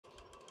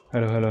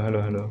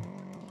Hello.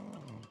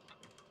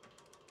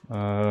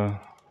 Uh,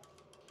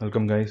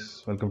 Welcome,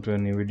 guys. Welcome to a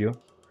new video.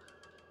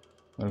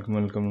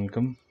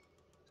 Welcome.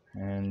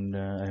 And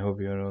I hope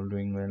you are all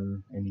doing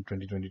well in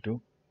 2022.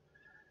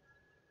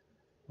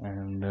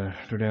 And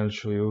today I'll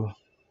show you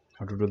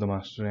how to do the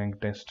Master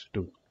Rank Test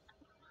 2.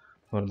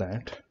 For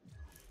that,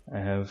 I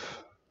have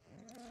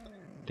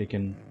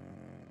taken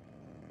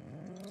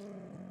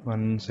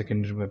one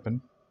secondary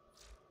weapon.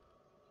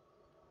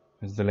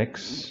 It's the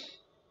legs,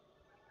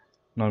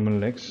 normal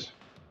legs,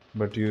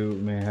 but you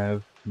may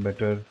have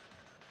better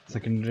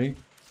secondary.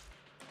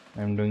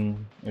 I'm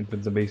doing it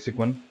with the basic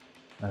one.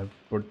 I've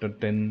put a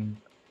 10,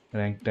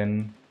 rank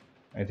 10,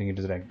 I think it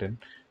is rank 10,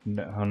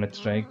 Hornet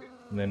Strike,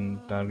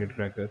 then Target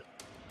Cracker,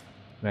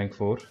 rank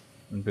 4,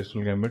 and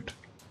Pistol Gambit,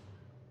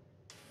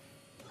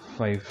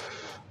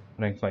 5,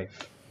 rank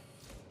 5.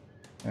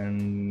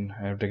 And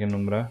I have taken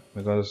Umbra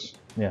because,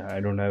 yeah, I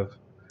don't have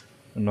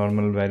a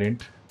normal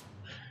variant.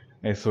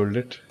 I sold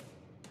it,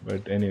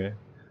 but anyway,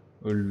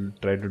 we'll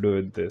try to do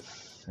it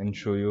this and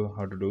show you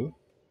how to do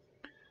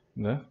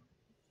the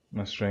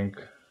Master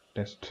Rank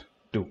Test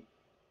 2.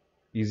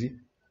 Easy.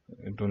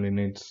 It only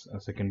needs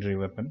a secondary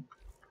weapon.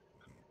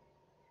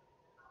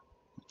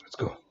 Let's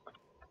go.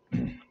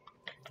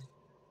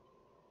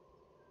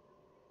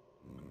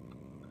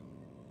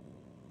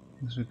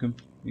 So we can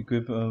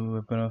equip a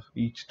weapon of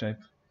each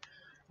type.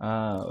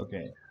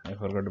 Okay. I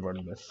forgot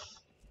about this.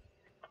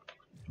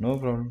 No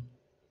problem.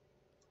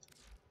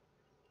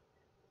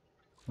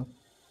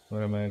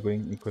 Where am I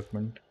going?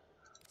 Equipment.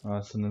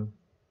 Arsenal.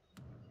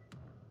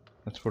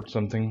 Let's put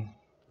something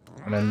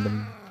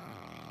random.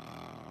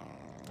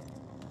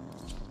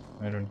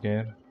 I don't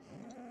care.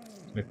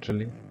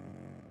 Literally.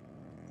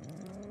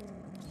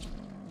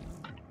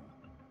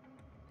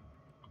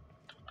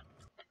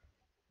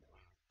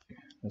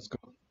 Let's go.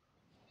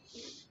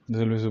 This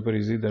will be super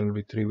easy. There will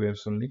be 3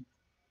 waves only.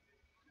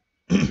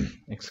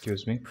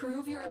 Excuse me.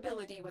 Prove your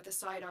ability with the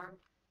sidearm.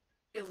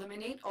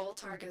 Eliminate all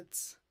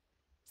targets.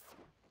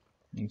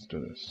 Let's do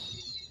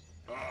this.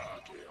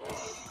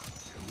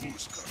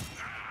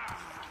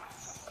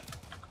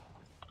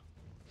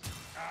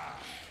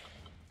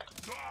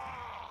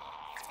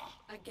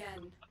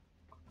 Again.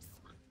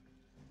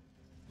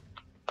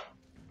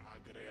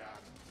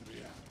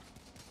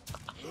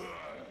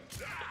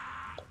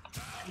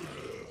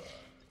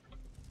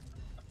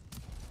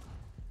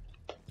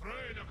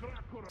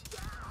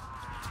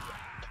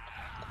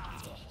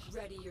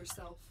 Ready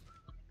yourself.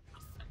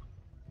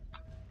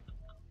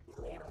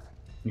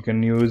 You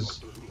can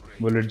use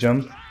bullet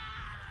jump,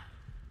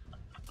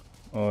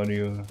 or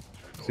you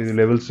see the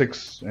level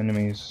 6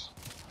 enemies.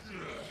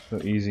 So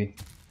easy.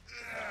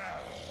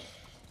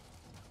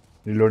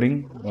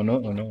 Reloading. Oh no.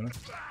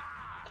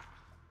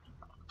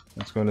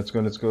 Let's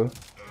go.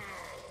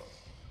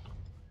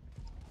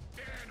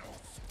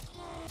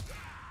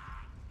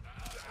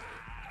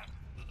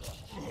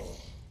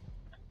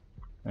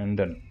 And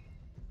done.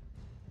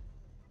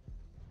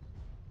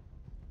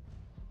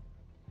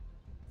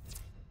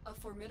 A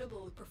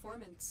formidable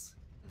performance.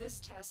 This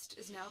test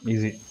is now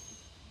Easy.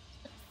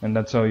 And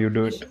that's how you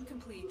do it. Mission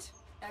complete.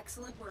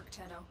 Excellent work,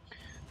 Tenno.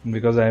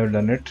 Because I have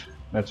done it,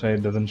 that's why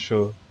it doesn't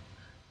show.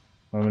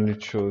 Normally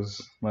it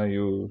shows why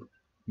you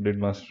did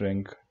Master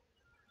Rank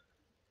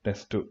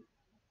Test 2.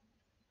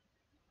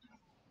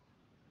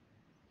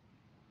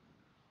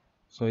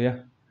 So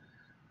yeah,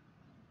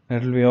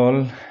 that will be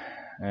all.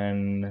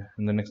 And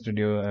in the next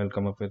video I'll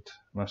come up with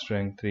Master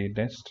Rank 3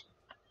 test.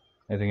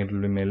 I think it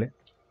will be melee,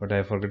 but I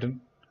have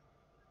forgotten.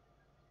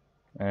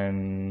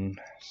 And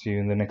see you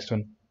in the next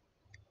one.